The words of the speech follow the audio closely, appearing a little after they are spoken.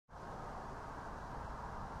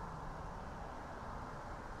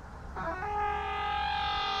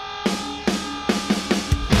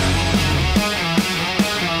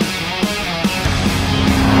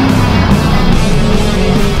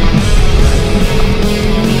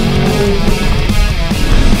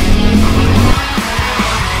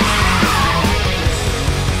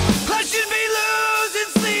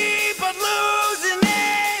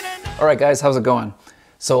right guys, how's it going?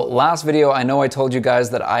 So last video, I know I told you guys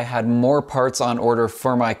that I had more parts on order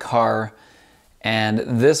for my car, and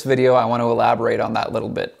this video I want to elaborate on that a little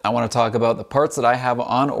bit. I want to talk about the parts that I have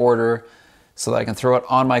on order so that I can throw it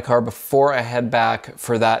on my car before I head back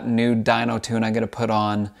for that new dyno tune I'm going to put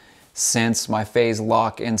on since my phase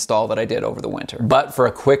lock install that I did over the winter. But for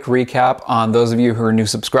a quick recap on those of you who are new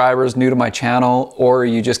subscribers, new to my channel, or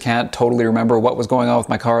you just can't totally remember what was going on with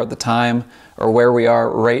my car at the time or where we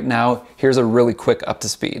are right now, here's a really quick up to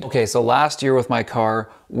speed. Okay, so last year with my car,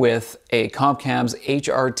 with a Compcam's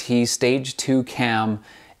HRT Stage 2 cam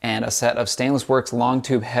and a set of Stainless Works long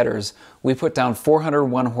tube headers, we put down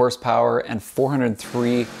 401 horsepower and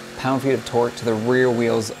 403 pound-feet of torque to the rear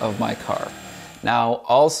wheels of my car. Now,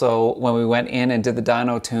 also, when we went in and did the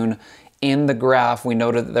dyno tune, in the graph, we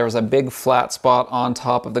noted that there was a big flat spot on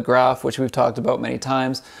top of the graph, which we've talked about many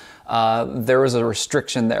times. There was a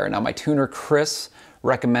restriction there. Now, my tuner, Chris,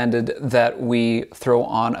 recommended that we throw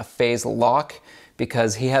on a phase lock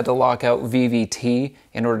because he had to lock out VVT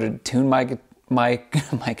in order to tune my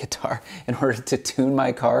guitar, in order to tune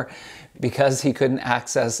my car, because he couldn't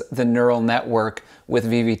access the neural network with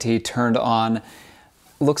VVT turned on.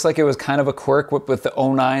 Looks like it was kind of a quirk with the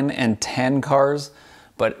 09 and 10 cars,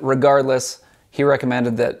 but regardless, he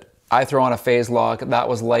recommended that I throw on a phase lock. That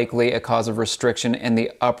was likely a cause of restriction in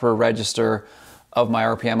the upper register of my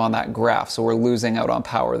RPM on that graph, so we're losing out on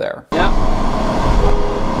power there. Yeah.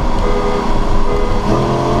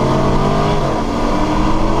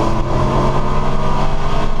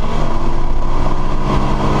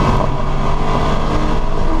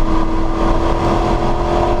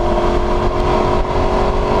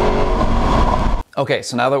 Okay,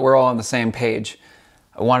 so now that we're all on the same page,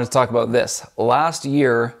 I wanted to talk about this. Last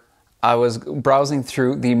year, I was browsing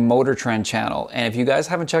through the Motor Trend channel, and if you guys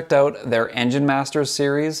haven't checked out their Engine Masters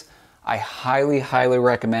series, I highly, highly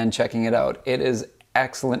recommend checking it out. It is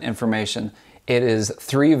excellent information. It is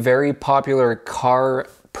 3 very popular car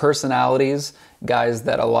personalities, guys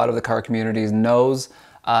that a lot of the car community knows,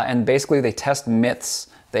 and basically they test myths.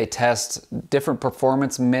 They test different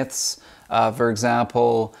performance myths. For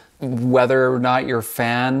example, whether or not your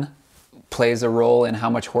fan plays a role in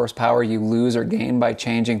how much horsepower you lose or gain by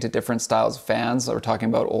changing to different styles of fans. We're talking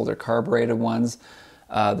about older carbureted ones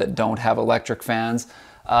that don't have electric fans.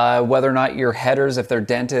 Whether or not your headers, if they're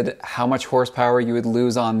dented, how much horsepower you would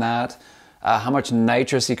lose on that. How much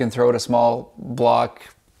nitrous you can throw at a small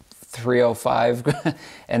block 305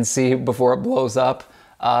 and see before it blows up.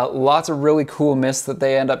 Lots of really cool myths that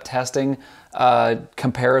they end up testing.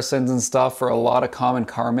 Comparisons and stuff for a lot of common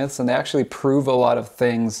car myths, and they actually prove a lot of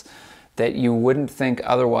things that you wouldn't think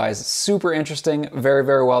otherwise. Super interesting, very,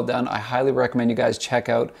 very well done. I highly recommend you guys check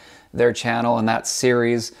out their channel and that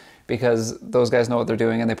series because those guys know what they're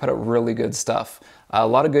doing and they put out really good stuff. A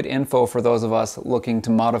lot of good info for those of us looking to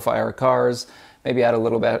modify our cars, maybe add a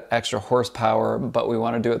little bit extra horsepower, but we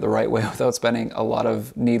want to do it the right way without spending a lot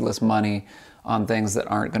of needless money on things that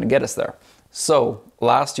aren't going to get us there. So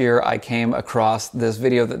last year I came across this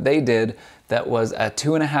video that they did that was a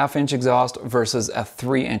 2.5-inch exhaust versus a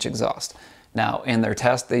 3-inch exhaust. Now in their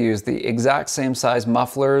test they used the exact same size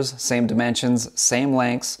mufflers, same dimensions, same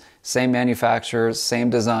lengths, same manufacturers, same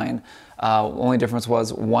design. Only difference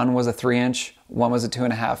was one was a 3-inch, one was a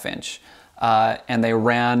 2.5-inch. And they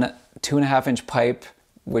ran 2.5-inch pipe,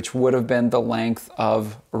 which would have been the length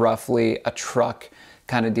of roughly a truck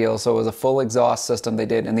kind of deal. So it was a full exhaust system they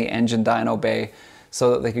did in the engine dyno bay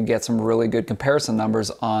so that they could get some really good comparison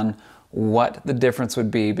numbers on what the difference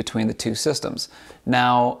would be between the two systems.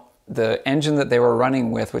 Now, the engine that they were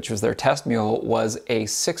running with, which was their test mule, was a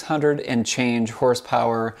 600 and change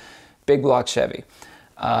horsepower big block Chevy.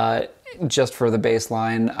 Just for the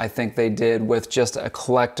baseline, I think they did with just a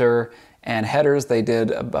collector and headers, they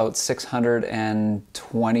did about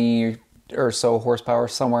 620 or so horsepower,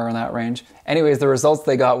 somewhere in that range. Anyways, the results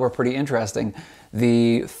they got were pretty interesting.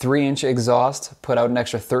 The 3-inch exhaust put out an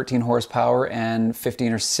extra 13 horsepower and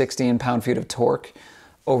 15 or 16 pound-feet of torque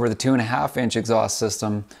over the 2.5-inch exhaust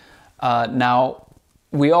system. Now,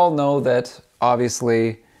 we all know that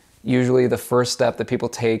obviously, usually the first step that people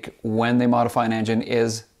take when they modify an engine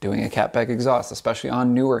is doing a catback exhaust, especially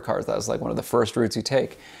on newer cars. That's like one of the first routes you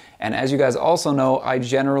take. And as you guys also know, I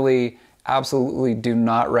generally absolutely do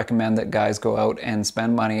not recommend that guys go out and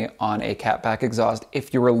spend money on a catback exhaust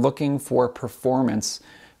if you were looking for performance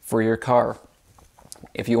for your car.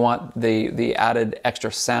 If you want the added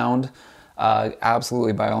extra sound,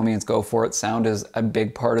 absolutely by all means go for it. Sound is a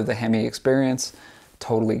big part of the Hemi experience.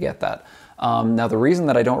 Totally get that. Now the reason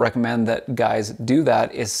that I don't recommend that guys do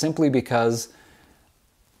that is simply because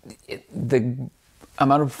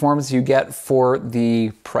amount of performance you get for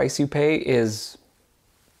the price you pay is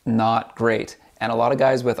not great. And a lot of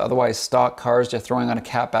guys with otherwise stock cars just throwing on a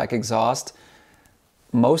catback exhaust,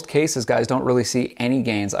 most cases guys don't really see any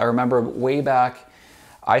gains. I remember way back,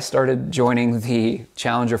 I started joining the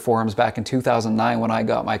Challenger forums back in 2009 when I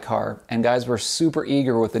got my car, and guys were super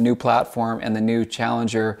eager with the new platform and the new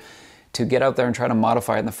Challenger to get out there and try to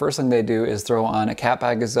modify it. And the first thing they do is throw on a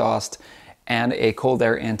catback exhaust and a cold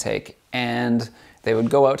air intake. And they would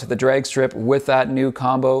go out to the drag strip with that new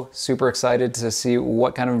combo, super excited to see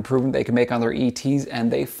what kind of improvement they could make on their ETs,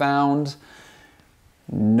 and they found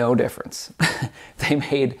no difference. They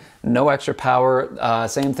made no extra power.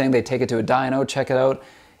 Same thing, they take it to a dyno, check it out.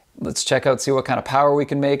 Let's check out, see what kind of power we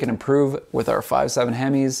can make and improve with our 5.7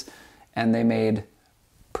 Hemis, and they made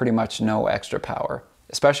pretty much no extra power,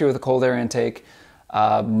 especially with the cold air intake.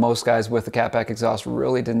 Most guys with the catback exhaust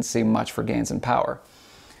really didn't see much for gains in power,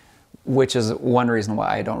 which is one reason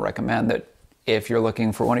why I don't recommend that. If you're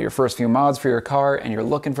looking for one of your first few mods for your car and you're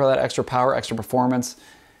looking for that extra power, extra performance,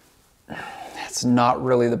 it's not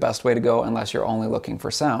really the best way to go unless you're only looking for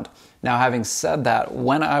sound. Now, having said that,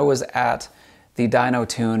 when I was at the Dyno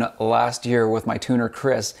Tune last year with my tuner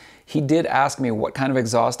Chris, he did ask me what kind of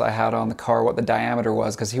exhaust I had on the car, what the diameter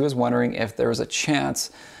was, because he was wondering if there was a chance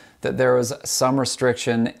that there was some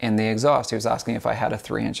restriction in the exhaust. He was asking if I had a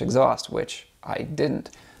 3-inch exhaust, which I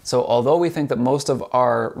didn't. So although we think that most of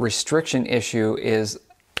our restriction issue is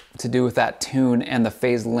to do with that tune and the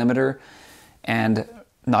phase limiter and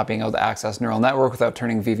not being able to access neural network without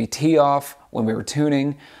turning VVT off when we were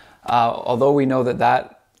tuning, although we know that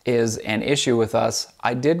that is an issue with us,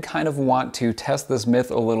 I did kind of want to test this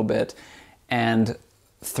myth a little bit and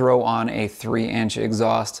throw on a 3-inch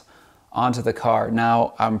exhaust onto the car.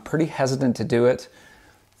 Now, I'm pretty hesitant to do it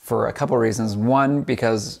for a couple of reasons. One,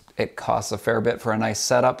 because it costs a fair bit for a nice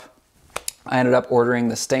setup. I ended up ordering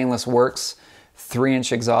the Stainless Works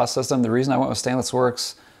 3-inch exhaust system. The reason I went with Stainless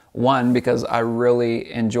Works, one, because I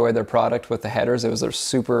really enjoyed their product with the headers. It was their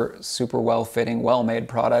super well-fitting, well-made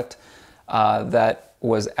product that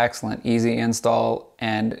was excellent, easy install,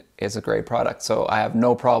 and it's a great product. So I have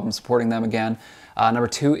no problem supporting them again. Number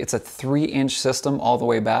two, it's a 3-inch system all the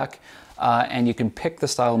way back, and you can pick the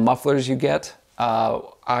style mufflers you get.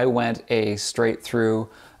 I went a straight through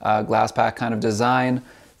glass pack kind of design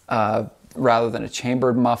rather than a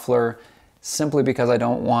chambered muffler, simply because I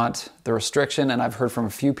don't want the restriction. And I've heard from a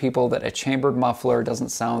few people that a chambered muffler doesn't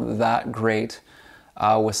sound that great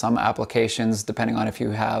with some applications, depending on if you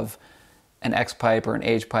have an X pipe or an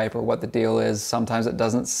H pipe or what the deal is. Sometimes it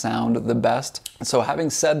doesn't sound the best. So having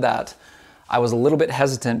said that, I was a little bit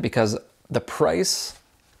hesitant because the price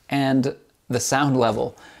and the sound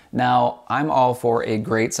level. Now, I'm all for a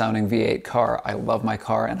great sounding V8 car. I love my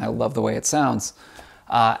car and I love the way it sounds.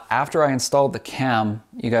 After I installed the cam,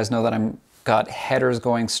 you guys know that I'm got headers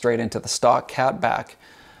going straight into the stock catback.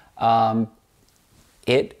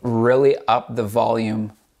 It really upped the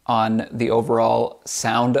volume on the overall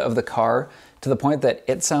sound of the car to the point that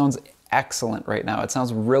it sounds excellent right now. It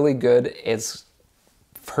sounds really good. It's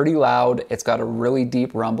pretty loud. It's got a really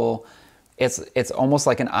deep rumble. It's almost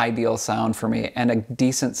like an ideal sound for me and a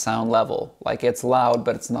decent sound level. Like, it's loud,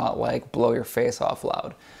 but it's not like blow your face off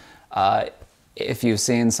loud. If you've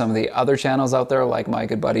seen some of the other channels out there, like my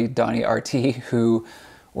good buddy Donnie RT, who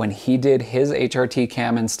when he did his HRT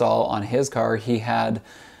cam install on his car, he had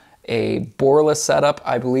a boreless setup,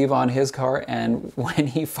 I believe, on his car, and when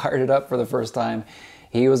he fired it up for the first time,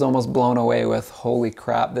 he was almost blown away with, holy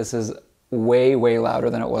crap, this is way louder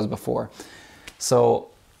than it was before.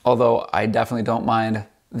 So although I definitely don't mind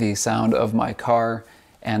the sound of my car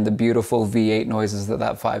and the beautiful V8 noises that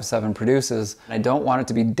that 5.7 produces, I don't want it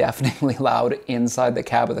to be deafeningly loud inside the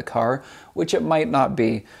cab of the car, which it might not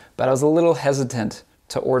be, but I was a little hesitant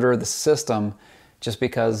to order the system just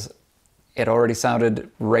because it already sounded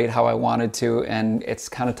right how I wanted to, and it's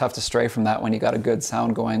kind of tough to stray from that when you got a good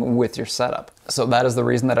sound going with your setup. So that is the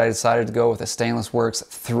reason that I decided to go with a Stainless Works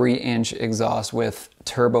 3-inch exhaust with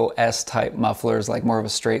turbo S-type mufflers, like more of a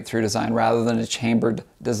straight through design rather than a chambered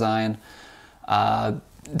design.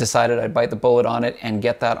 Decided I'd bite the bullet on it and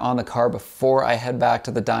get that on the car before I head back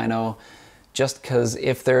to the dyno, just because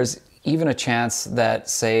if there's even a chance that,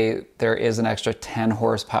 say, there is an extra 10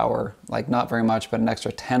 horsepower, like not very much, but an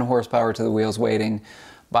extra 10 horsepower to the wheels waiting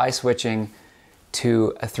by switching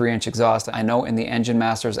to a 3-inch exhaust. I know in the Engine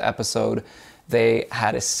Masters episode, they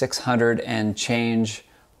had a 600 and change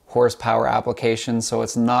horsepower application, so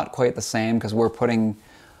it's not quite the same because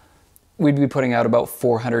we'd be putting out about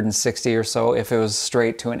 460 or so if it was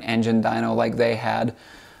straight to an engine dyno like they had.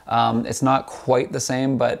 It's not quite the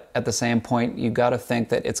same, but at the same point, you got to think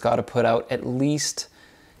that it's got to put out at least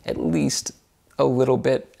at least a little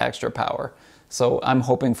bit extra power. So I'm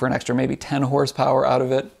hoping for an extra maybe 10 horsepower out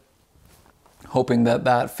of it, hoping that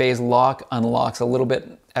that phase lock unlocks a little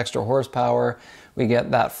bit extra horsepower. We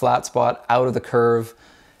get that flat spot out of the curve,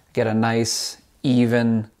 get a nice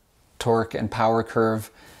even torque and power curve,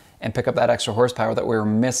 and pick up that extra horsepower that we were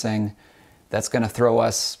missing. That's going to throw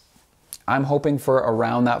us, I'm hoping for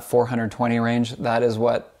around that 420 range. That is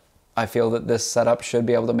what I feel that this setup should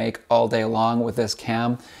be able to make all day long with this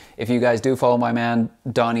cam. If you guys do follow my man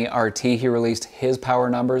Donnie RT, he released his power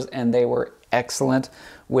numbers and they were excellent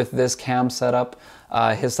with this cam setup.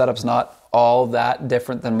 His setup's not all that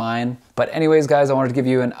different than mine. But anyways, guys, I wanted to give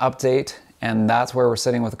you an update, and that's where we're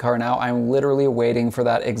sitting with the car now. I'm literally waiting for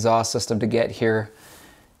that exhaust system to get here,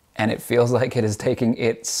 and it feels like it is taking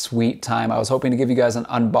its sweet time. I was hoping to give you guys an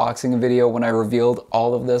unboxing video when I revealed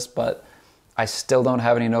all of this, but I still don't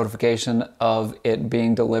have any notification of it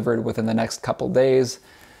being delivered within the next couple days.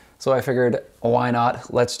 So I figured, why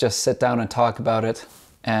not? Let's just sit down and talk about it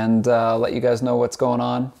and let you guys know what's going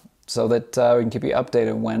on so that we can keep you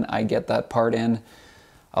updated when I get that part in.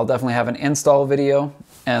 I'll definitely have an install video,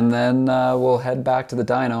 and then we'll head back to the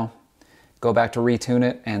dyno, go back to retune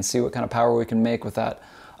it and see what kind of power we can make with that.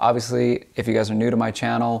 Obviously, if you guys are new to my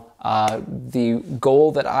channel, the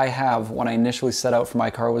goal that I have when I initially set out for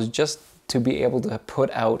my car was just to be able to put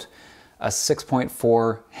out a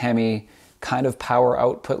 6.4 Hemi kind of power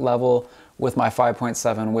output level with my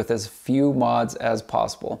 5.7 with as few mods as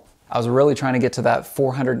possible. I was really trying to get to that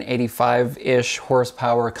 485-ish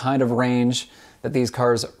horsepower kind of range that these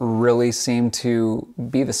cars really seem to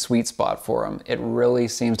be the sweet spot for them. It really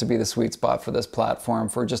seems to be the sweet spot for this platform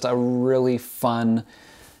for just a really fun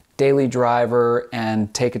daily driver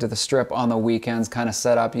and take it to the strip on the weekends kind of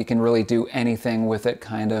setup. You can really do anything with it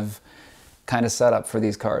kind of setup for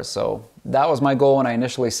these cars. So that was my goal when I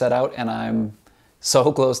initially set out, and I'm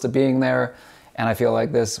so close to being there, and I feel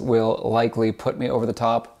like this will likely put me over the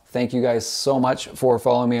top. Thank you guys so much for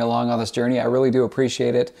following me along on this journey. I really do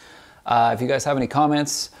appreciate it. If you guys have any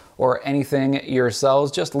comments or anything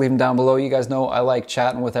yourselves, just leave them down below. You guys know I like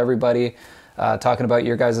chatting with everybody, talking about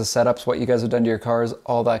your guys' setups, what you guys have done to your cars,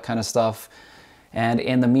 all that kind of stuff. And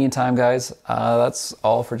in the meantime, guys, that's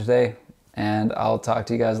all for today. And I'll talk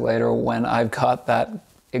to you guys later when I've got that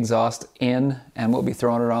exhaust in and we'll be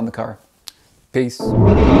throwing it on the car. Peace.